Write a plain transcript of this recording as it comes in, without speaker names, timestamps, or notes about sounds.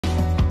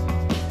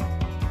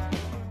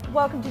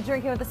Welcome to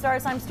Drinking with the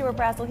Stars. I'm Stuart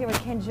Brassel here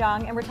with Ken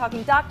Jeong, and we're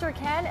talking Dr.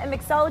 Ken and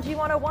Mixology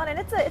 101, and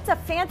it's a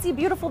fancy,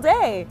 beautiful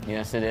day.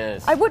 Yes, it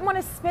is. I wouldn't want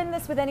to spin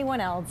this with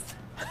anyone else.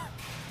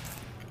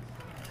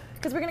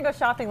 Because we're going to go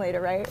shopping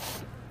later, right?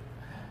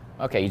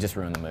 Okay, you just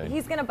ruined the mood.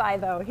 He's going to buy,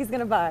 though. He's going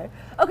to buy.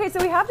 Okay,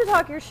 so we have to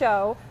talk your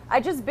show. I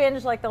just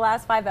binged like the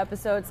last 5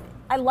 episodes.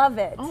 I love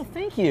it. Oh,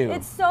 thank you.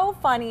 It's so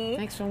funny.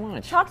 Thanks so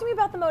much. Talk to me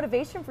about the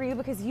motivation for you,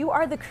 because you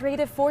are the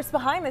creative force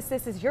behind this.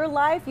 This is your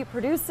life. You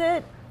produce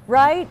it.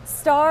 Write,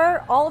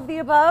 star, all of the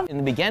above? In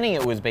the beginning,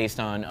 it was based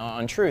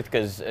on truth,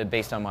 because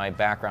based on my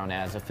background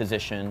as a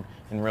physician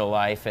in real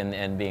life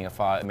and being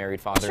a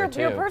married father Sure,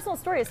 too. your personal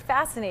story is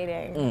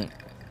fascinating.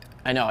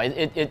 I know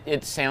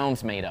it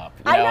sounds made up.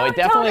 You I know, it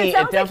definitely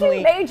it sounds like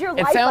you made your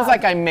life It sounds up.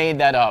 like I made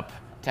that up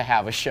to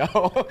have a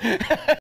show.